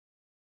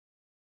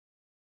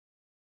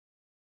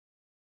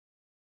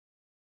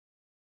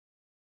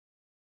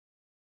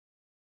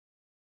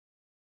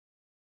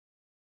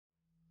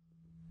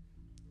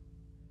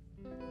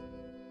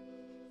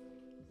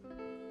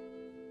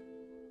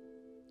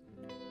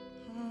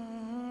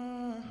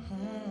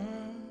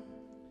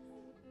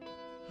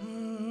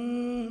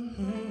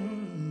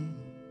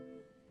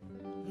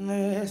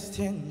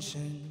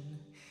tension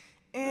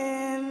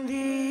in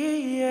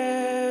the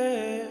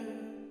air,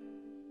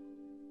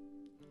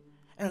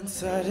 and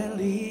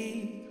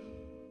suddenly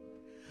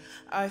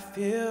I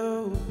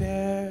feel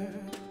bare.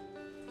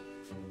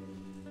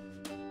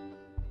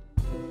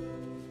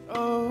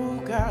 Oh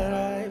God,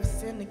 I've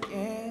sinned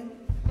again.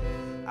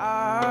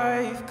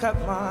 I've cut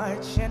my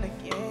chin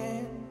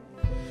again.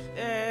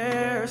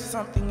 There's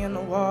something in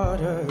the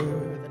water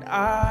that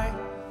I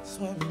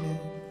swim in.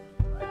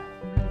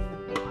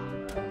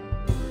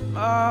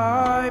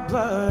 My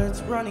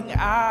blood's running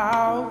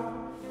out,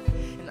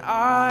 and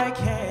I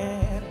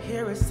can't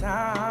hear a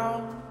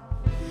sound.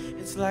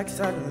 It's like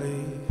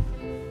suddenly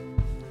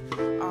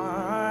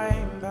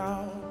I'm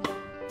bound,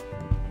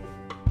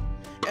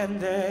 and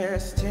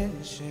there's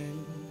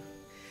tension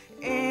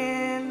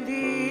in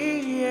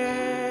the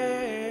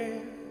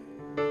air,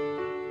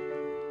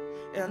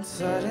 and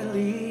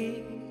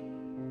suddenly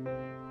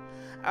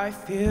I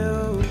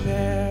feel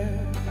bare.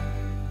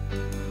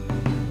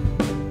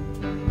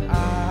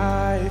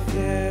 I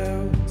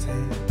feel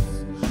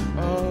tense,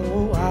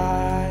 oh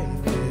I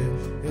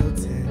feel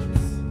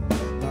tense.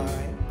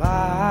 My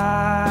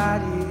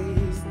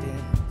body's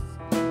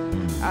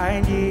tense,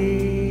 I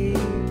need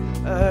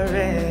a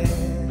rest.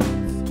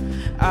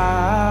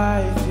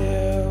 I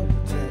feel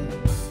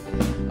tense,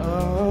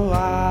 oh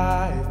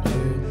I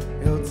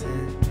feel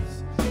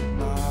tense.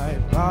 My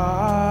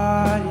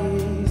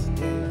body's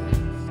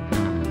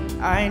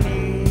tense, I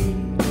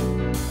need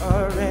a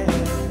rest.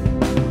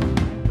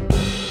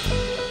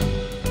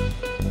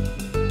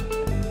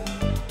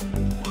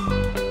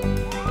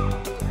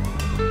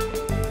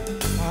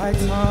 My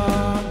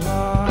tongue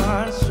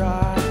runs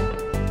dry,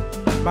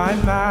 my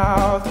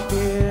mouth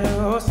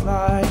feels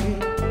like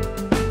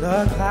the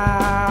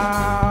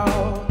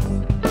clouds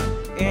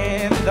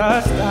in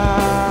the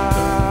sky.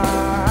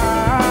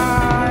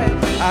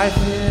 I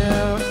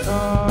feel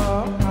so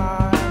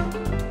high,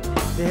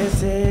 this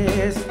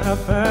is the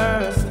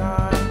first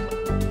time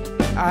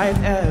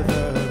I've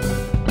ever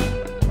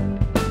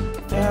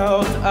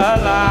felt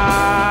alive.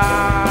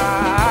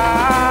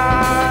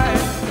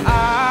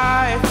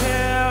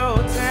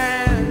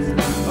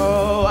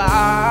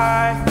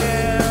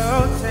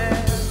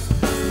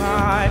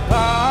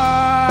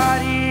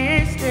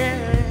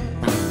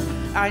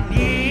 I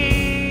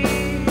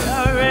need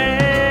a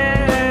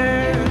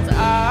rest.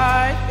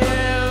 I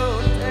feel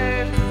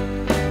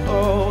tense,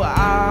 oh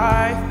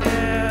I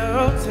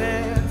feel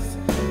tense.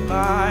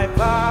 My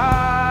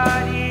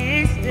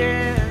body's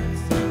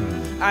tense,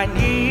 I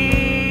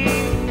need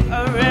a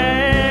rest.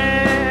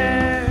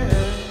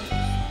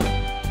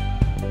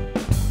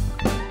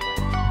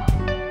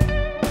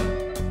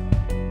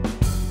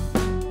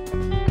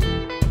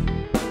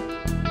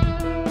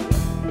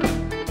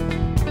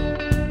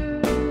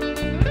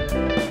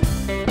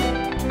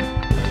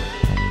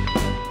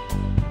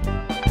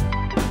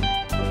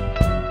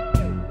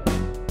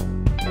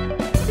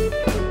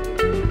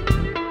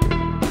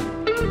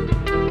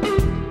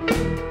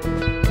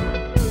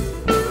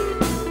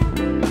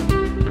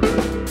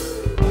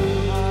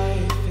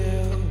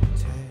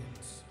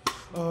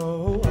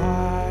 Oh,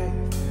 I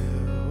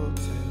feel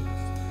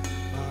tense,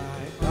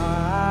 my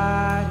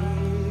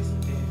body's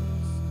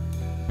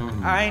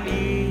tense, I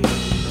need